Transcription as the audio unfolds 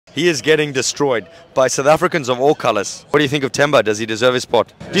He is getting destroyed by South Africans of all colours. What do you think of Temba? Does he deserve his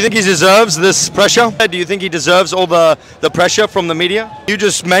spot? Do you think he deserves this pressure? Do you think he deserves all the pressure from the media? You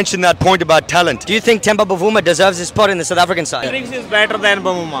just mentioned that point about talent. Do you think Temba Bavuuma deserves his spot in the South African side? He thinks he's better than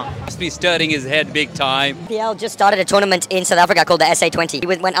Bavuuma. Must be stirring his head big time. PL just started a tournament in South Africa called the SA20.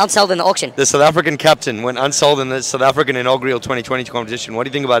 He went unsold in the auction. The South African captain went unsold in the South African inaugural 2020 competition. What do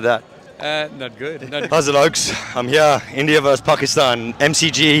you think about that? Not good. How's it, Oaks? I'm here, India versus Pakistan,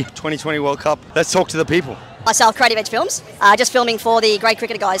 MCG 2020 World Cup. Let's talk to the people. Myself, Creative Edge Films, just filming for the Great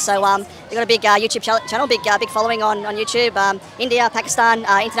Cricketer guys. So we've got a big YouTube channel, big following on YouTube. India, Pakistan,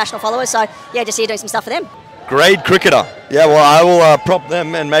 international followers. So yeah, just here doing some stuff for them. Great cricketer. Yeah, well, I will prop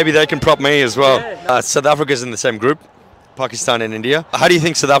them, and maybe they can prop me as well. South Africa's in the same group, Pakistan and India. How do you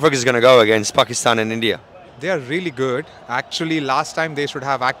think South Africa's going to go against Pakistan and India? They are really good. Actually, last time they should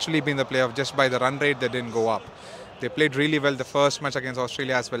have actually been the playoff. Just by the run rate, they didn't go up. They played really well the first match against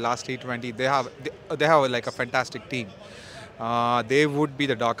Australia as well, last T20. They have like a fantastic team. They would be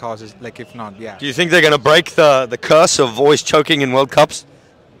the dark horses, like if not, yeah. Do you think they're going to break the curse of always choking in World Cups?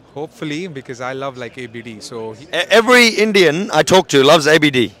 Hopefully, because I love like ABD. So every Indian I talk to loves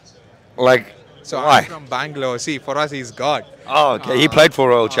ABD. Like, so why? I'm from Bangalore. See, for us, he's God. Oh, okay. He played for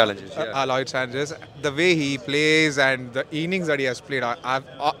Royal Challengers. Yeah. Lloyd Challengers. The way he plays and the innings that he has played, I've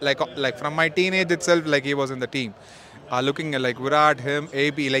like from my teenage itself, like he was in the team. Looking at like Virat, him,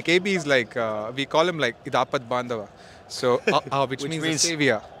 AB. Like AB is like we call him like Idapat Bandhava. So which means the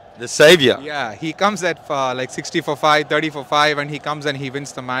savior. The savior. Yeah, he comes at like 60 for 5, 30 for 5, and he comes and he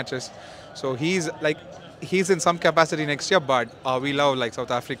wins the matches. So he's in some capacity next year, but we love like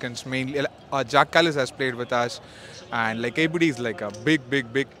South Africans mainly. Jack Callis has played with us, and like ABD is like a big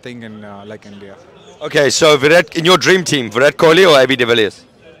thing in like India. Okay, so Virat, in your dream team, Virat Kohli or AB de Villiers?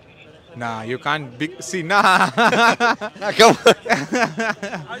 Nah, you can't see. Nah. Come on.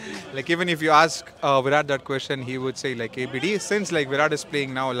 Like even if you ask Virat that question, he would say like ABD. Since like Virat is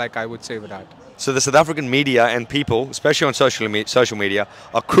playing now, like I would say Virat. So the South African media and people, especially on social media,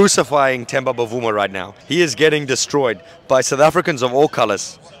 are crucifying Temba Bavuuma right now. He is getting destroyed by South Africans of all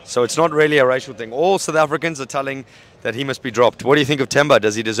colours. So it's not really a racial thing. All South Africans are telling that he must be dropped. What do you think of Temba?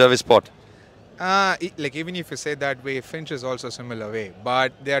 Does he deserve his spot? Like even if you say that way, Finch is also a similar way.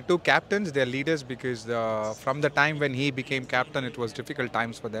 But they are two captains, they are leaders because from the time when he became captain, it was difficult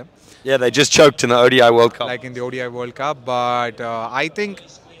times for them. Yeah, they just choked in the ODI World Cup. Like in the ODI World Cup. But I think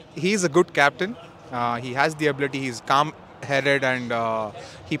he's a good captain. He has the ability, he's calm-headed and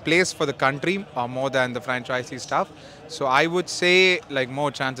he plays for the country more than the franchisee stuff. So I would say like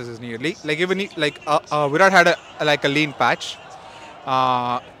more chances is needed. Like even Virat had a lean patch.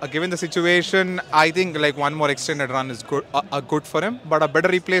 Given the situation, I think like one more extended run is good for him. But a better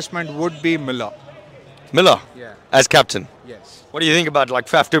replacement would be Miller. Miller? Yeah. As captain? Yes. What do you think about like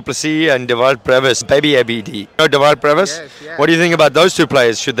Faf du Plessis and Deval Previs, baby ABD? You know Deval Previs? Yes, yes. What do you think about those two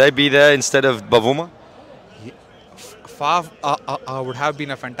players? Should they be there instead of Bavuuma? Faf would have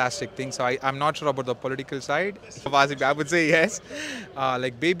been a fantastic thing. So I'm not sure about the political side. I would say yes.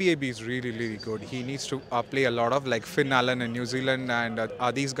 Like Baby AB is really good. He needs to play a lot of like Finn Allen in New Zealand, and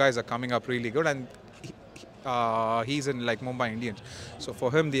these guys are coming up really good. And he's in like Mumbai Indians. So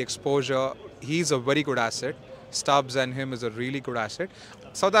for him, the exposure, he's a very good asset. Stubbs and him is a really good asset.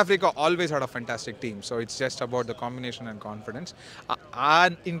 South Africa always had a fantastic team. So it's just about the combination and confidence.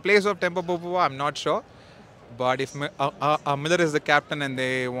 In place of Temba Bavuuma, I'm not sure. But if Miller is the captain and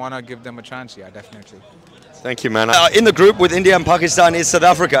they want to give them a chance, yeah, definitely. Thank you, man. In the group with India and Pakistan is South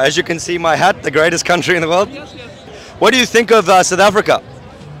Africa. As you can see, my hat, the greatest country in the world. Yes, yes. What do you think of South Africa?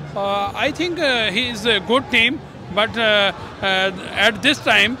 I think he is a good team, but at this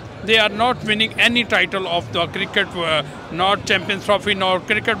time, they are not winning any title of the cricket, not Champions Trophy, nor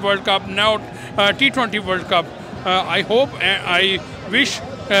Cricket World Cup, not T20 World Cup. I hope and I wish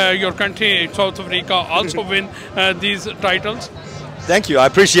your country, South Africa, also win these titles. Thank you, I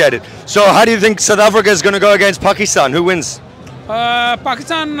appreciate it. So how do you think South Africa is going to go against Pakistan? Who wins?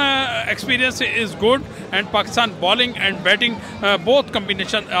 Pakistan experience is good, and Pakistan bowling and batting, both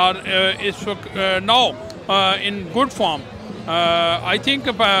combination are now in good form. I think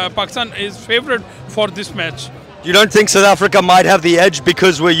Pakistan is favourite for this match. You don't think South Africa might have the edge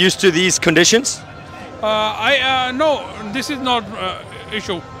because we're used to these conditions? No, this is not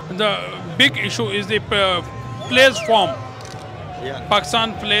issue. The big issue is the players' form. Yeah.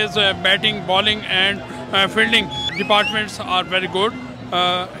 Pakistan plays batting, bowling and fielding departments are very good.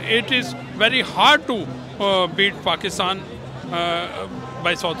 It is very hard to beat Pakistan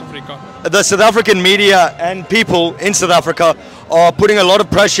by South Africa. The South African media and people in South Africa are putting a lot of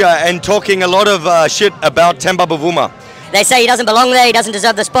pressure and talking a lot of shit about Temba Bavuuma. They say he doesn't belong there, he doesn't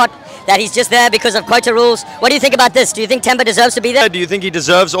deserve the spot, that he's just there because of quota rules. What do you think about this? Do you think Temba deserves to be there? Do you think he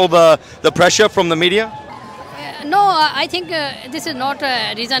deserves all the pressure from the media? No, I think this is not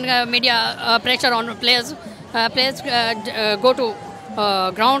a reason media pressure on players. Players go to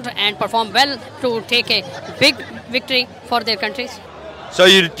ground and perform well to take a big victory for their countries. So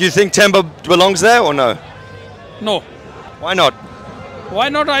do you think Temba belongs there or no? No. Why not? Why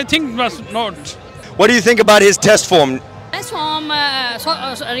not? I think must not. What do you think about his test form? As from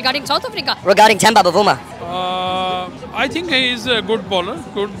regarding South Africa. Regarding Temba Bavuuma. I think he is a good bowler,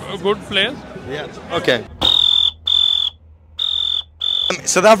 good player. Yeah. Okay.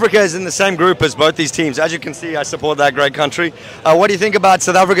 South Africa is in the same group as both these teams. As you can see, I support that great country. What do you think about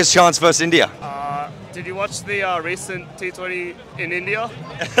South Africa's chance versus India? Did you watch the recent T20 in India?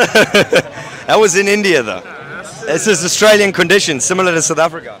 That was in India, though. This is Australian conditions, similar to South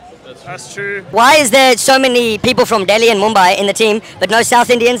Africa. That's true. Why is there so many people from Delhi and Mumbai in the team, but no South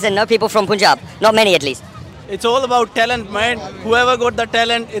Indians and no people from Punjab? Not many, at least. It's all about talent, man. Whoever got the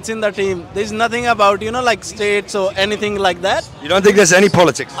talent, it's in the team. There's nothing about, like states or anything like that. You don't think there's any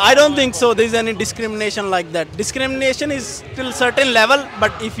politics? I don't think so. There's any discrimination like that. Discrimination is till certain level,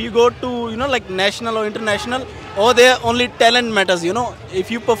 but if you go to, like national or international, over there only talent matters, If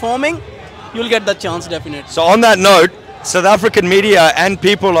you're performing, you'll get the chance definitely. So on that note, South African media and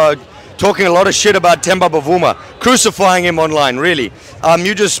people are talking a lot of shit about Temba Bavuuma, crucifying him online, really.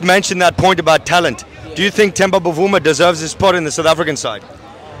 You just mentioned that point about talent. Do you think Temba Bavuuma deserves his spot in the South African side?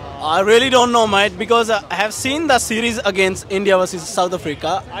 I really don't know, mate, because I have seen the series against India versus South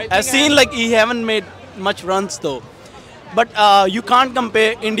Africa. I've seen like he haven't made much runs though. But you can't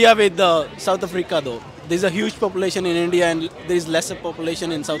compare India with South Africa though. There's a huge population in India and there is lesser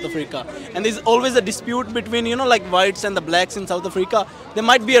population in South Africa. And there's always a dispute between, like whites and the blacks in South Africa. There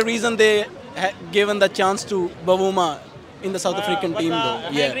might be a reason they given the chance to Bavuuma in the South African team though.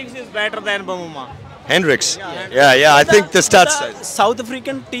 Yeah. Hendricks is better than Bavuuma. Hendricks? Yeah, I think the stats say. South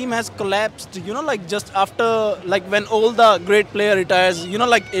African team has collapsed, like just after, like when all the great player retires,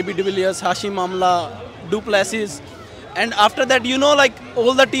 like AB de Villiers, Hashim Amla, Du Plessis. And after that, like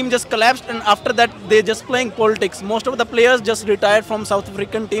all the team just collapsed and after that they're just playing politics. Most of the players just retired from South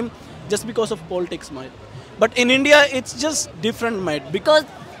African team just because of politics, mate. But in India, it's just different, mate. Because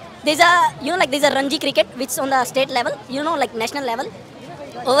there's a, there's a Ranji cricket which is on the state level, like national level.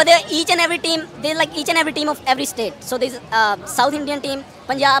 Over there, each and every team, there's like each and every team of every state. So there's South Indian team,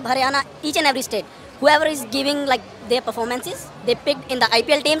 Punjab, Haryana, each and every state. Whoever is giving like their performances, they picked in the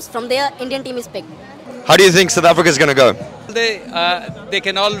IPL teams, from there Indian team is picked. How do you think South Africa is going to go? They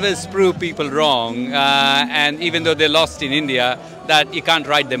can always prove people wrong, and even though they lost in India, that you can't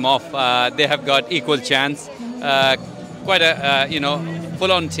write them off. They have got equal chance, quite a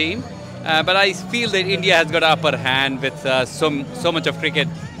full-on team. But I feel that India has got an upper hand with so much of cricket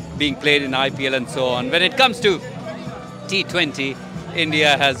being played in IPL and so on. When it comes to T20,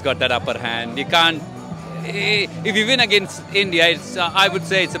 India has got that upper hand. You can't, if you win against India, it's I would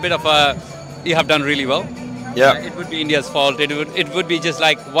say it's a bit of a, you have done really well. Yeah. It would be India's fault. It would be just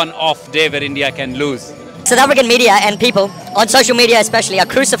like one off day where India can lose. South African media and people, on social media especially, are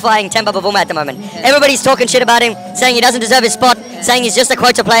crucifying Temba Bavuuma at the moment. Everybody's talking shit about him, saying he doesn't deserve his spot, saying he's just a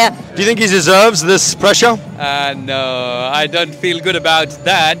quota player. Do you think he deserves this pressure? No, I don't feel good about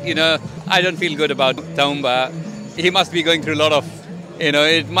that. I don't feel good about Temba. He must be going through a lot of,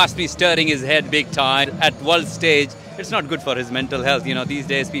 it must be stirring his head big time. At world stage, it's not good for his mental health. These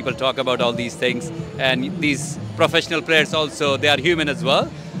days people talk about all these things, and these professional players also, they are human as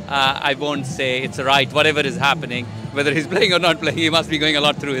well. I won't say it's right, whatever is happening, whether he's playing or not playing, he must be going a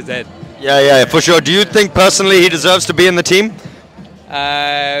lot through his head. Yeah, for sure. Do you think personally he deserves to be in the team?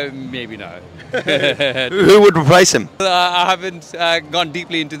 Maybe not. Who would replace him? I haven't gone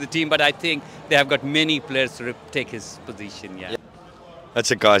deeply into the team, but I think they have got many players to take his position, yeah.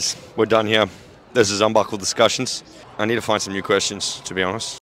 That's it, guys. We're done here. This is Unbuckled Discussions. I need to find some new questions, to be honest.